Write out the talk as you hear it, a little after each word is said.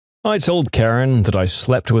I told Karen that I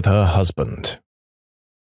slept with her husband.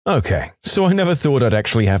 Okay, so I never thought I'd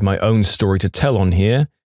actually have my own story to tell on here.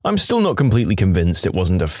 I'm still not completely convinced it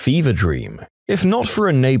wasn't a fever dream. If not for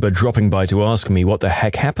a neighbor dropping by to ask me what the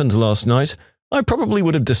heck happened last night, I probably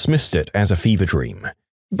would have dismissed it as a fever dream.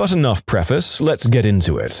 But enough preface, let's get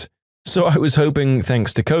into it. So I was hoping,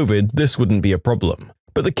 thanks to COVID, this wouldn't be a problem.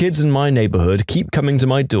 But the kids in my neighborhood keep coming to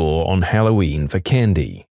my door on Halloween for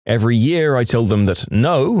candy. Every year I tell them that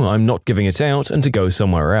no, I'm not giving it out and to go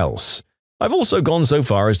somewhere else. I've also gone so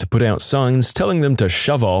far as to put out signs telling them to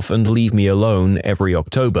shove off and leave me alone every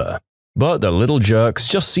October. But the little jerks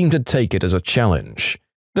just seem to take it as a challenge.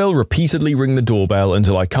 They'll repeatedly ring the doorbell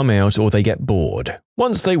until I come out or they get bored.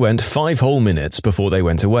 Once they went 5 whole minutes before they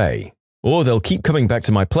went away. Or they'll keep coming back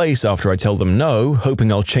to my place after I tell them no,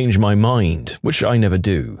 hoping I'll change my mind, which I never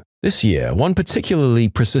do. This year, one particularly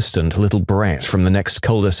persistent little brat from the next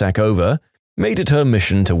cul-de-sac over made it her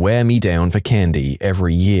mission to wear me down for candy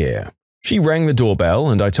every year. She rang the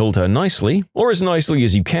doorbell and I told her nicely, or as nicely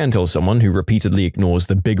as you can tell someone who repeatedly ignores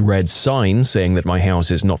the big red sign saying that my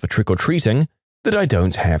house is not for trick-or-treating, that I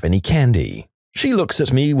don't have any candy. She looks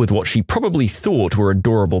at me with what she probably thought were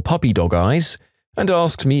adorable puppy dog eyes and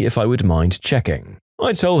asked me if I would mind checking.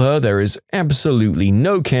 I tell her there is absolutely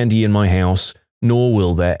no candy in my house, nor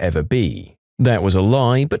will there ever be. That was a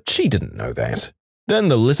lie, but she didn't know that. Then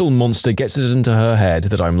the little monster gets it into her head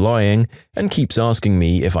that I'm lying and keeps asking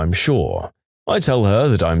me if I'm sure. I tell her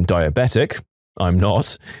that I'm diabetic. I'm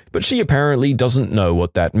not, but she apparently doesn't know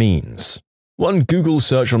what that means. One Google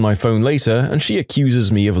search on my phone later and she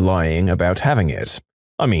accuses me of lying about having it.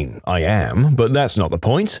 I mean, I am, but that's not the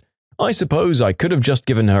point. I suppose I could have just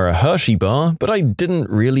given her a Hershey bar, but I didn't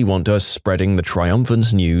really want her spreading the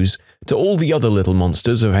triumphant news to all the other little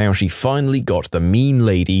monsters of how she finally got the mean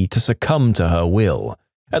lady to succumb to her will,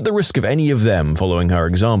 at the risk of any of them following her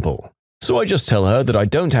example. So I just tell her that I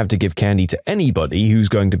don't have to give candy to anybody who's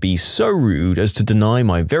going to be so rude as to deny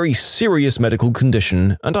my very serious medical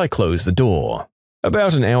condition, and I close the door.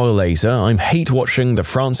 About an hour later, I'm hate-watching the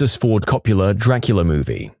Francis Ford Coppola Dracula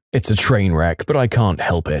movie. It's a train wreck, but I can't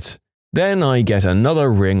help it. Then I get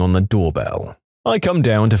another ring on the doorbell. I come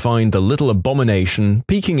down to find the little abomination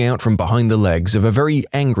peeking out from behind the legs of a very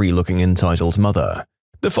angry-looking entitled mother.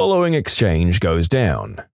 The following exchange goes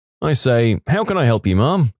down. I say, "How can I help you,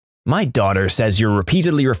 Mom?" "My daughter says you're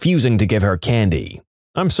repeatedly refusing to give her candy."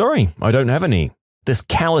 "I'm sorry, I don't have any." "This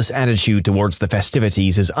callous attitude towards the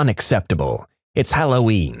festivities is unacceptable. It's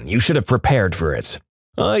Halloween, you should have prepared for it."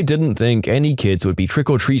 I didn't think any kids would be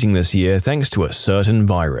trick-or-treating this year thanks to a certain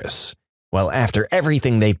virus. "Well, after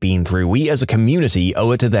everything they've been through, we as a community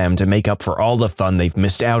owe it to them to make up for all the fun they've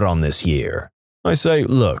missed out on this year." I say,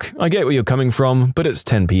 "Look, I get where you're coming from, but it's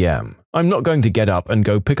 10 p.m. I'm not going to get up and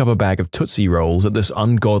go pick up a bag of Tootsie Rolls at this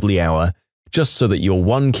ungodly hour just so that your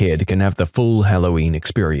one kid can have the full Halloween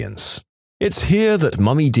experience." It's here that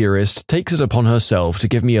Mummy Dearest takes it upon herself to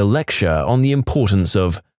give me a lecture on the importance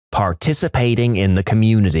of participating in the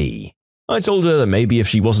community. I told her that maybe if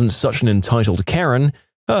she wasn't such an entitled Karen,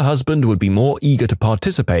 her husband would be more eager to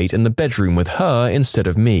participate in the bedroom with her instead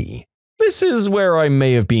of me. This is where I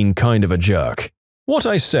may have been kind of a jerk. What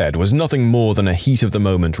I said was nothing more than a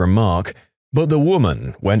heat-of-the-moment remark, but the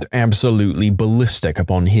woman went absolutely ballistic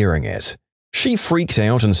upon hearing it. She freaked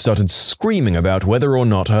out and started screaming about whether or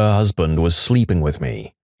not her husband was sleeping with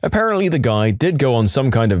me. Apparently the guy did go on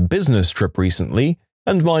some kind of business trip recently,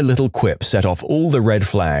 and my little quip set off all the red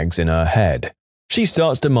flags in her head. She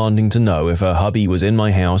starts demanding to know if her hubby was in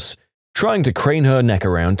my house, trying to crane her neck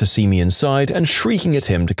around to see me inside and shrieking at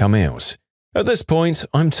him to come out. At this point,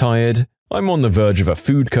 I'm tired, I'm on the verge of a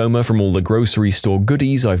food coma from all the grocery store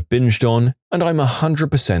goodies I've binged on, and I'm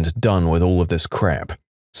 100% done with all of this crap.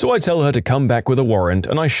 So I tell her to come back with a warrant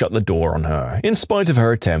and I shut the door on her, in spite of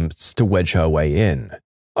her attempts to wedge her way in.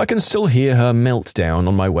 I can still hear her meltdown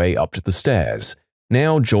on my way up to the stairs,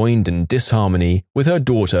 now joined in disharmony with her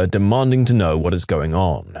daughter demanding to know what is going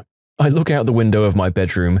on. I look out the window of my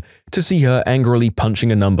bedroom to see her angrily punching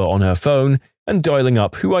a number on her phone and dialing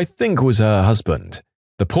up who I think was her husband.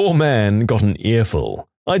 The poor man got an earful.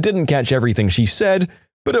 I didn't catch everything she said,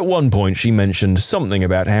 but at one point she mentioned something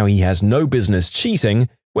about how he has no business cheating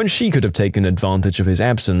when she could have taken advantage of his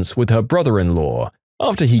absence with her brother-in-law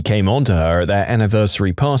after he came on to her at their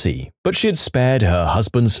anniversary party, but she had spared her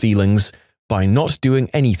husband's feelings by not doing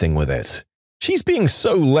anything with it. She's being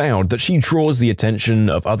so loud that she draws the attention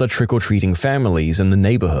of other trick-or-treating families in the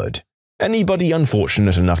neighborhood. Anybody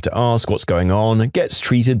unfortunate enough to ask what's going on gets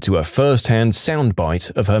treated to a first-hand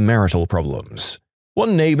soundbite of her marital problems.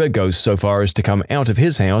 One neighbor goes so far as to come out of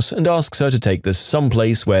his house and asks her to take this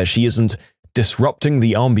someplace where she isn't disrupting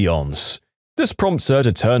the ambiance. This prompts her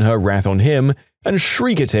to turn her wrath on him and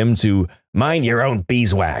shriek at him to mind your own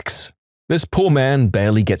beeswax. This poor man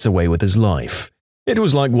barely gets away with his life. It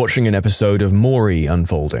was like watching an episode of Maury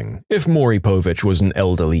unfolding, if Maury Povich was an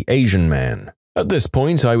elderly Asian man. At this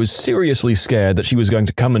point, I was seriously scared that she was going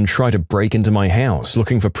to come and try to break into my house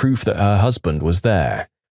looking for proof that her husband was there.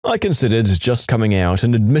 I considered just coming out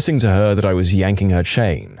and admitting to her that I was yanking her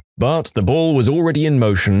chain, but the ball was already in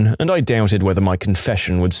motion and I doubted whether my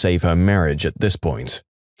confession would save her marriage at this point.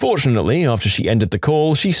 Fortunately, after she ended the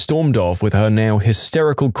call, she stormed off with her now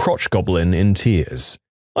hysterical crotch goblin in tears.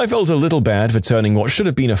 I felt a little bad for turning what should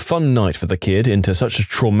have been a fun night for the kid into such a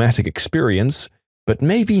traumatic experience, but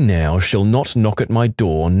maybe now she'll not knock at my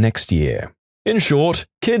door next year. In short,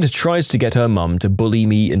 kid tries to get her mum to bully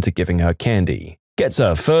me into giving her candy. Gets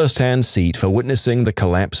a first-hand seat for witnessing the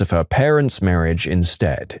collapse of her parents' marriage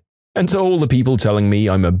instead. And to all the people telling me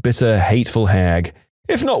I'm a bitter, hateful hag,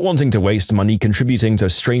 if not wanting to waste money contributing to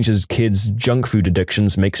strangers' kids' junk food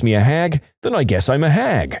addictions makes me a hag, then I guess I'm a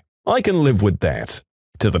hag. I can live with that.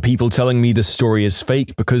 To the people telling me this story is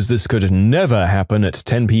fake because this could never happen at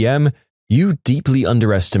 10 p.m., you deeply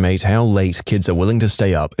underestimate how late kids are willing to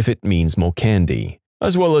stay up if it means more candy,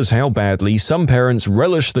 as well as how badly some parents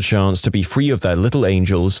relish the chance to be free of their little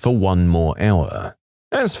angels for one more hour.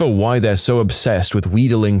 As for why they're so obsessed with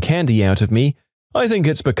wheedling candy out of me, I think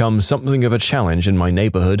it's become something of a challenge in my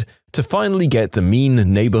neighborhood to finally get the mean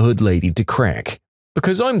neighborhood lady to crack,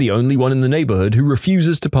 because I'm the only one in the neighborhood who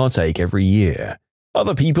refuses to partake every year.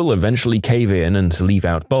 Other people eventually cave in and leave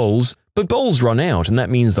out bowls, but bowls run out and that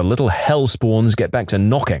means the little hell spawns get back to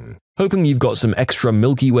knocking, hoping you've got some extra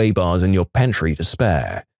Milky Way bars in your pantry to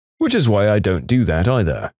spare. Which is why I don't do that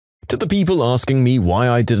either. To the people asking me why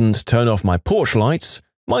I didn't turn off my porch lights,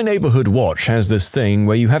 my neighborhood watch has this thing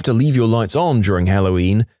where you have to leave your lights on during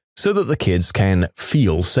Halloween so that the kids can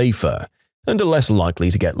feel safer and are less likely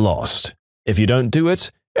to get lost. If you don't do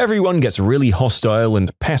it, everyone gets really hostile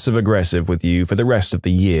and passive-aggressive with you for the rest of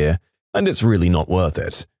the year, and it's really not worth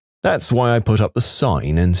it. That's why I put up the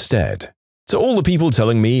sign instead. To all the people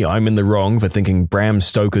telling me I'm in the wrong for thinking Bram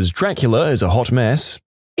Stoker's Dracula is a hot mess,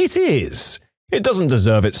 it is. It doesn't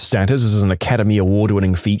deserve its status as an Academy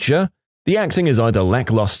Award-winning feature. The acting is either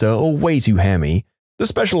lackluster or way too hammy. The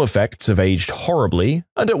special effects have aged horribly,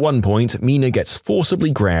 and at one point Mina gets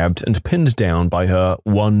forcibly grabbed and pinned down by her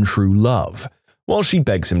one true love, while she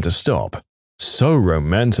begs him to stop. So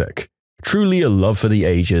romantic. Truly a love for the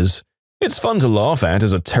ages. It's fun to laugh at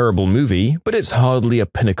as a terrible movie, but it's hardly a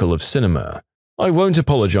pinnacle of cinema. I won't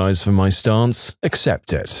apologize for my stance,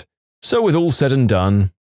 accept it. So with all said and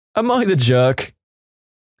done, am I the jerk?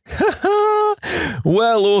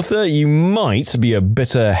 Well, author, you might be a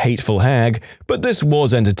bitter, hateful hag, but this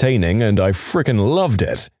was entertaining and I frickin' loved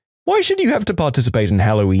it. Why should you have to participate in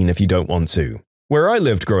Halloween if you don't want to? Where I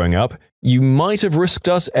lived growing up, you might have risked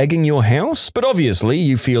us egging your house, but obviously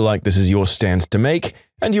you feel like this is your stand to make,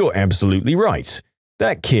 and you're absolutely right.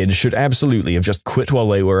 That kid should absolutely have just quit while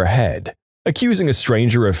they were ahead. Accusing a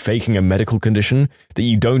stranger of faking a medical condition that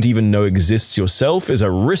you don't even know exists yourself is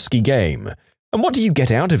a risky game. And what do you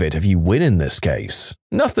get out of it if you win in this case?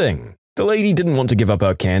 Nothing. The lady didn't want to give up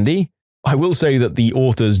her candy. I will say that the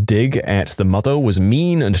author's dig at the mother was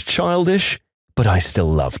mean and childish, but I still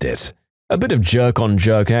loved it. A bit of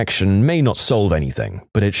jerk-on-jerk action may not solve anything,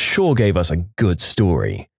 but it sure gave us a good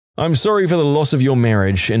story. I'm sorry for the loss of your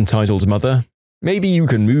marriage, entitled mother. Maybe you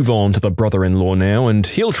can move on to the brother-in-law now and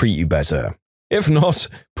he'll treat you better. If not,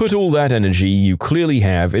 put all that energy you clearly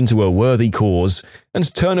have into a worthy cause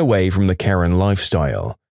and turn away from the Karen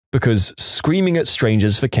lifestyle, because screaming at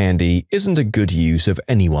strangers for candy isn't a good use of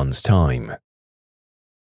anyone's time.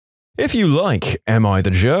 If you like Am I the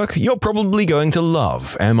Jerk, you're probably going to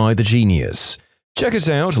love Am I the Genius. Check it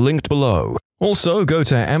out, linked below. Also, go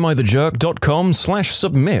to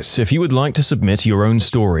amithejerk.com/submit if you would like to submit your own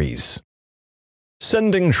stories.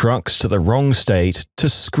 Sending trucks to the wrong state to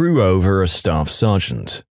screw over a staff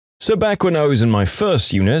sergeant. So back when I was in my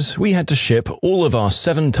first unit, we had to ship all of our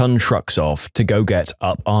 7-ton trucks off to go get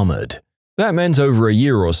up-armored. That meant over a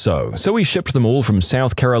year or so we shipped them all from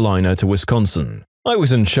South Carolina to Wisconsin. I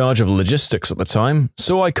was in charge of logistics at the time,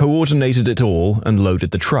 so I coordinated it all and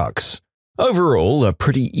loaded the trucks. Overall, a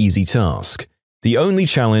pretty easy task. The only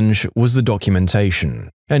challenge was the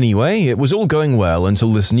documentation. Anyway, it was all going well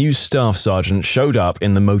until this new staff sergeant showed up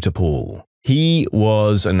in the motor pool. He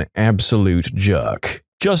was an absolute jerk.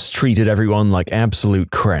 Just treated everyone like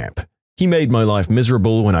absolute crap. He made my life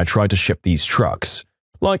miserable when I tried to ship these trucks.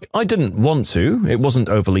 Like, I didn't want to, it wasn't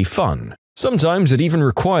overly fun. Sometimes it even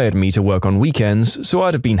required me to work on weekends, so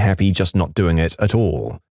I'd have been happy just not doing it at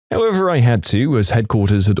all. However, I had to, as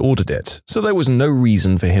headquarters had ordered it, so there was no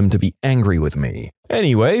reason for him to be angry with me.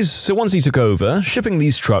 Anyways, so once he took over, shipping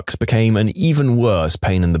these trucks became an even worse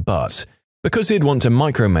pain in the butt, because he'd want to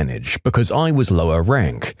micromanage because I was lower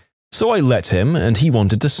rank. So I let him, and he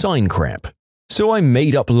wanted to sign crap. So I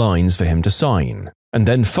made up lines for him to sign. And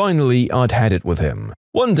then finally, I'd had it with him.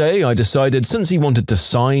 One day, I decided since he wanted to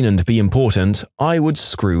sign and be important, I would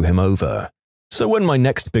screw him over. So when my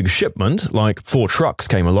next big shipment, like 4 trucks,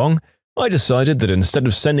 came along, I decided that instead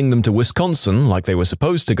of sending them to Wisconsin like they were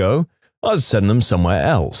supposed to go, I'd send them somewhere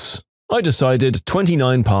else. I decided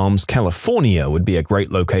 29 Palms, California would be a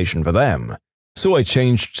great location for them. So I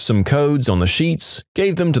changed some codes on the sheets,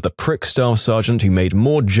 gave them to the prick staff sergeant who made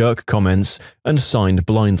more jerk comments, and signed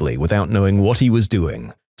blindly without knowing what he was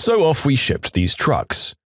doing. So off we shipped these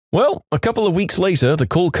trucks. Well, a couple of weeks later, the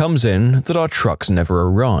call comes in that our trucks never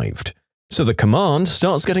arrived. So the command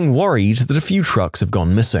starts getting worried that a few trucks have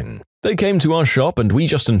gone missing. They came to our shop and we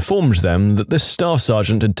just informed them that this staff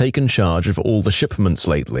sergeant had taken charge of all the shipments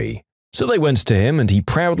lately. So they went to him and he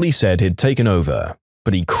proudly said he'd taken over.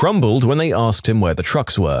 But he crumbled when they asked him where the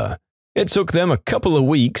trucks were. It took them a couple of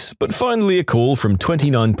weeks, but finally a call from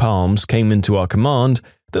 29 Palms came into our command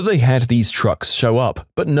that they had these trucks show up,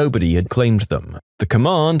 but nobody had claimed them. The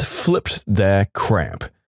command flipped their crap.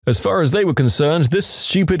 As far as they were concerned, this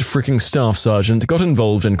stupid freaking staff sergeant got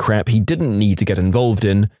involved in crap he didn't need to get involved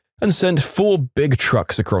in and sent 4 big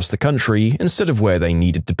trucks across the country instead of where they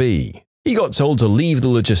needed to be. He got told to leave the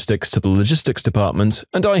logistics to the logistics department,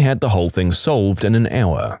 and I had the whole thing solved in an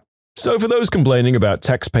hour. So for those complaining about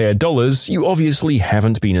taxpayer dollars, you obviously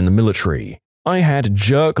haven't been in the military. I had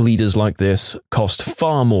jerk leaders like this cost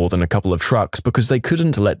far more than a couple of trucks because they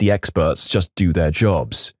couldn't let the experts just do their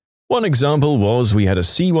jobs. One example was we had a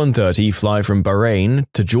C-130 fly from Bahrain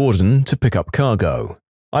to Jordan to pick up cargo.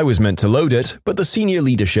 I was meant to load it, but the senior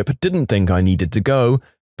leadership didn't think I needed to go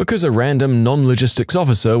because a random non-logistics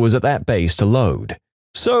officer was at that base to load.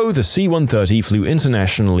 So the C-130 flew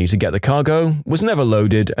internationally to get the cargo, was never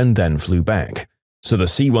loaded, and then flew back. So the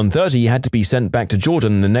C-130 had to be sent back to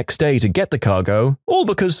Jordan the next day to get the cargo, all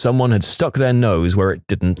because someone had stuck their nose where it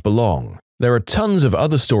didn't belong. There are tons of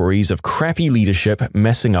other stories of crappy leadership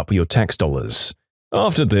messing up your tax dollars.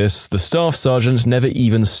 After this, the staff sergeant never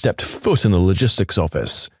even stepped foot in the logistics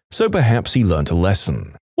office, so perhaps he learnt a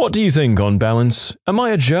lesson. What do you think on balance? Am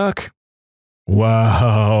I a jerk?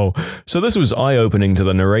 Wow, so this was eye-opening to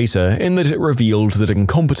the narrator in that it revealed that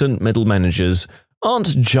incompetent middle managers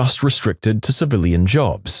aren't just restricted to civilian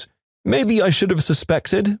jobs. Maybe I should have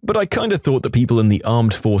suspected, but I kinda thought that people in the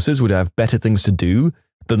armed forces would have better things to do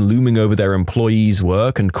than looming over their employees'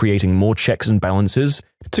 work and creating more checks and balances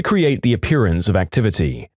to create the appearance of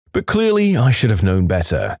activity. But clearly, I should have known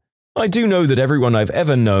better. I do know that everyone I've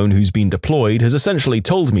ever known who's been deployed has essentially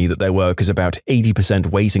told me that their work is about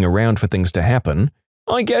 80% waiting around for things to happen.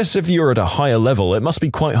 I guess if you're at a higher level, it must be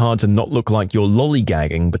quite hard to not look like you're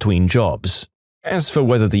lollygagging between jobs. As for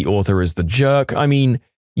whether the author is the jerk, I mean,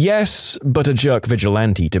 yes, but a jerk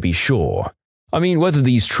vigilante to be sure. I mean, whether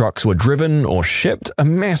these trucks were driven or shipped, a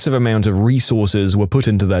massive amount of resources were put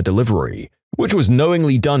into their delivery, which was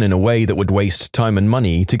knowingly done in a way that would waste time and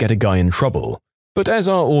money to get a guy in trouble. But as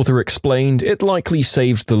our author explained, it likely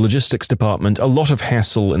saved the logistics department a lot of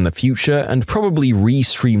hassle in the future and probably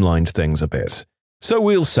re-streamlined things a bit. So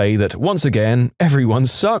we'll say that, once again, everyone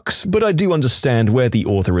sucks, but I do understand where the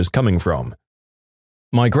author is coming from.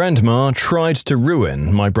 My grandma tried to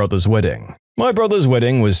ruin my brother's wedding. My brother's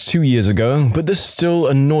wedding was 2 years ago, but this still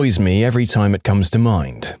annoys me every time it comes to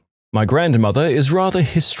mind. My grandmother is rather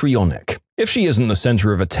histrionic. If she isn't the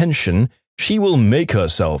center of attention, she will make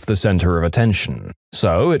herself the center of attention.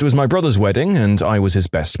 So it was my brother's wedding and I was his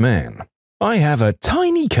best man. I have a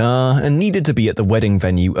tiny car and needed to be at the wedding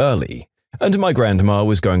venue early, and my grandma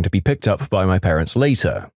was going to be picked up by my parents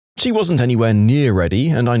later. She wasn't anywhere near ready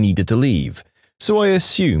and I needed to leave, so I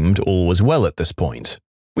assumed all was well at this point.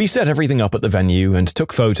 We set everything up at the venue and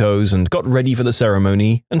took photos and got ready for the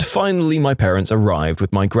ceremony, and finally my parents arrived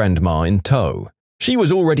with my grandma in tow. She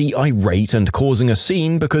was already irate and causing a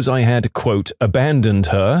scene because I had, quote, abandoned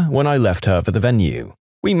her when I left her for the venue.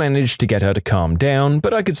 We managed to get her to calm down,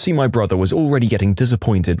 but I could see my brother was already getting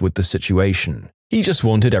disappointed with the situation. He just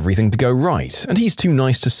wanted everything to go right, and he's too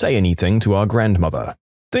nice to say anything to our grandmother.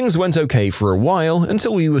 Things went okay for a while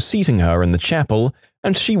until we were seating her in the chapel,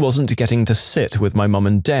 and she wasn't getting to sit with my mum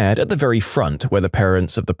and dad at the very front where the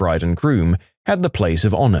parents of the bride and groom had the place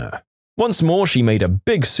of honor. Once more, she made a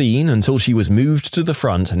big scene until she was moved to the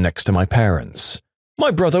front next to my parents. My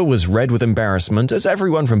brother was red with embarrassment as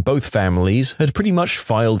everyone from both families had pretty much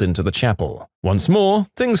filed into the chapel. Once more,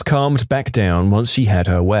 things calmed back down once she had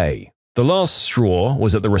her way. The last straw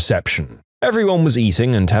was at the reception. Everyone was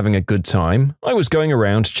eating and having a good time. I was going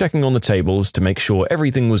around checking on the tables to make sure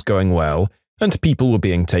everything was going well and people were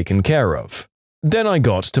being taken care of. Then I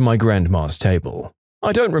got to my grandma's table.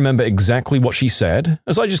 I don't remember exactly what she said,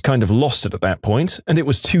 as I just kind of lost it at that point, and it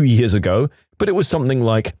was 2 years ago, but it was something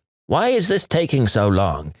like, "Why is this taking so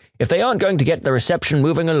long? If they aren't going to get the reception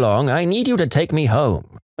moving along, I need you to take me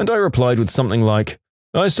home." And I replied with something like,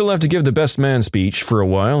 "I still have to give the best man speech for a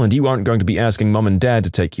while, and you aren't going to be asking mom and dad to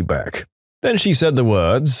take you back." Then she said the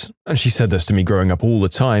words, and she said this to me growing up all the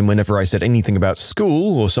time whenever I said anything about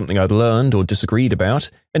school or something I'd learned or disagreed about,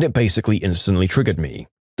 and it basically instantly triggered me.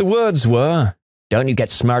 The words were, "Don't you get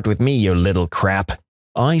smart with me, you little crap."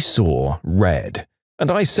 I saw red, and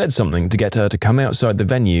I said something to get her to come outside the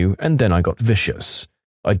venue, and then I got vicious.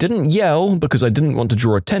 I didn't yell because I didn't want to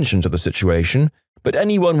draw attention to the situation, but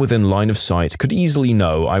anyone within line of sight could easily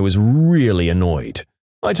know I was really annoyed.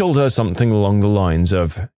 I told her something along the lines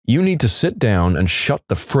of, "You need to sit down and shut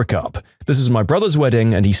the frick up. This is my brother's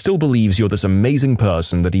wedding and he still believes you're this amazing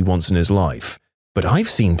person that he wants in his life. But I've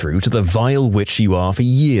seen through to the vile witch you are for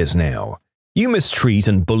years now. You mistreat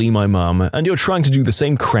and bully my mum and you're trying to do the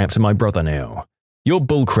same crap to my brother now. Your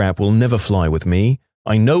bullcrap will never fly with me.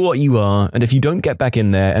 I know what you are, and if you don't get back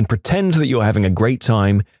in there and pretend that you're having a great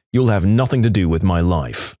time, you'll have nothing to do with my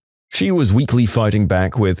life." She was weakly fighting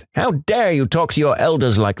back with, "How dare you talk to your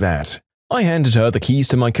elders like that?" I handed her the keys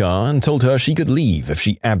to my car and told her she could leave if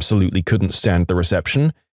she absolutely couldn't stand the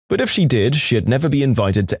reception, but if she did, she'd never be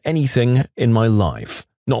invited to anything in my life.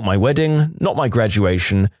 Not my wedding, not my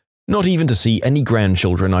graduation, not even to see any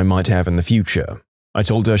grandchildren I might have in the future. I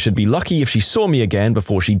told her she'd be lucky if she saw me again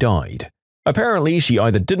before she died. Apparently, she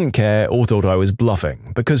either didn't care or thought I was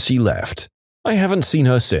bluffing, because she left. I haven't seen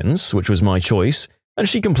her since, which was my choice, and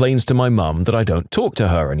she complains to my mum that I don't talk to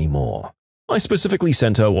her anymore. I specifically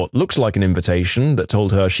sent her what looked like an invitation that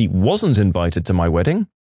told her she wasn't invited to my wedding.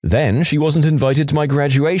 Then she wasn't invited to my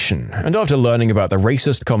graduation, and after learning about the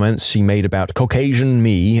racist comments she made about Caucasian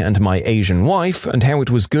me and my Asian wife and how it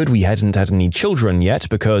was good we hadn't had any children yet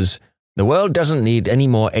because the world doesn't need any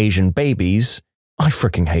more Asian babies, I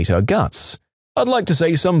fricking hate her guts. I'd like to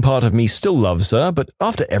say some part of me still loves her, but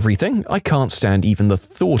after everything, I can't stand even the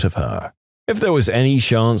thought of her. If there was any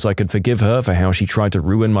chance I could forgive her for how she tried to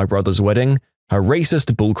ruin my brother's wedding, her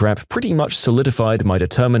racist bullcrap pretty much solidified my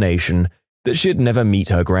determination that she'd never meet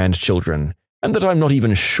her grandchildren, and that I'm not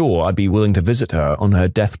even sure I'd be willing to visit her on her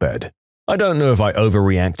deathbed. I don't know if I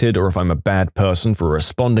overreacted or if I'm a bad person for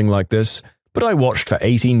responding like this, but I watched for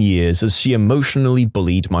 18 years as she emotionally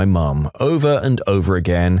bullied my mum over and over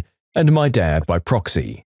again, and my dad by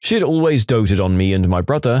proxy. She'd always doted on me and my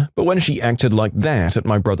brother, but when she acted like that at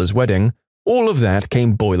my brother's wedding, all of that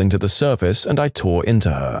came boiling to the surface and I tore into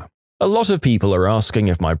her. A lot of people are asking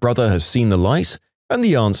if my brother has seen the light, and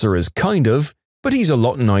the answer is kind of, but he's a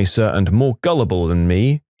lot nicer and more gullible than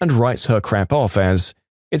me, and writes her crap off as,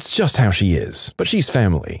 "It's just how she is, but she's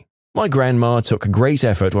family." My grandma took great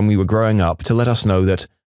effort when we were growing up to let us know that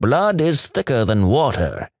blood is thicker than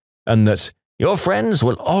water, and that your friends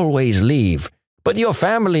will always leave, but your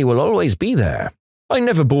family will always be there. I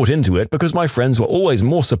never bought into it because my friends were always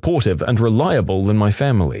more supportive and reliable than my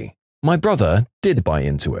family. My brother did buy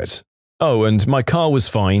into it. Oh, and my car was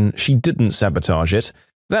fine, she didn't sabotage it.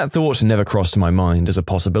 That thought never crossed my mind as a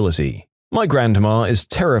possibility. My grandma is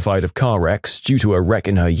terrified of car wrecks due to a wreck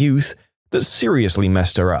in her youth that seriously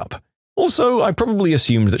messed her up. Also, I probably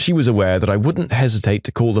assumed that she was aware that I wouldn't hesitate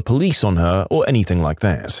to call the police on her or anything like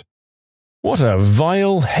that. What a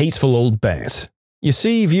vile, hateful old bat. You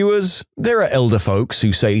see, viewers, there are elder folks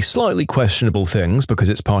who say slightly questionable things because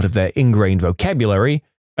it's part of their ingrained vocabulary,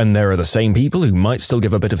 and there are the same people who might still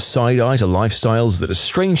give a bit of side-eye to lifestyles that are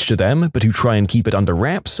strange to them but who try and keep it under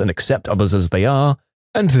wraps and accept others as they are,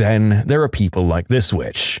 and then there are people like this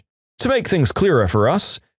witch. To make things clearer for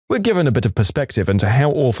us, we're given a bit of perspective into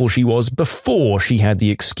how awful she was before she had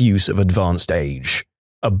the excuse of advanced age.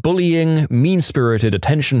 A bullying, mean-spirited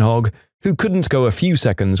attention hog who couldn't go a few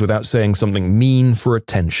seconds without saying something mean for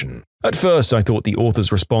attention. At first, I thought the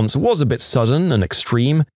author's response was a bit sudden and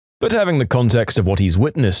extreme, but having the context of what he's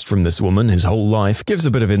witnessed from this woman his whole life gives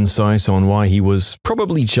a bit of insight on why he was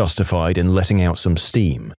probably justified in letting out some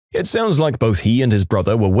steam. It sounds like both he and his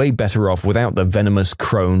brother were way better off without the venomous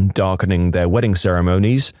crone darkening their wedding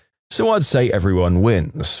ceremonies, so I'd say everyone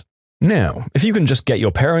wins. Now, if you can just get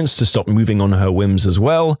your parents to stop moving on her whims as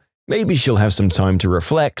well, maybe she'll have some time to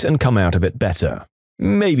reflect and come out of it better.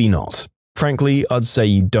 Maybe not. Frankly, I'd say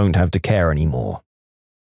you don't have to care anymore.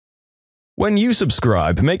 When you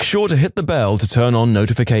subscribe, make sure to hit the bell to turn on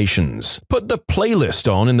notifications. Put the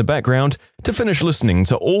playlist on in the background to finish listening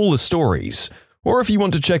to all the stories. Or if you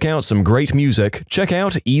want to check out some great music, check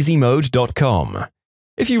out easymode.com.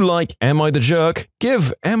 If you like Am I the Jerk,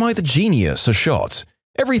 give Am I the Genius a shot.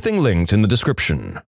 Everything linked in the description.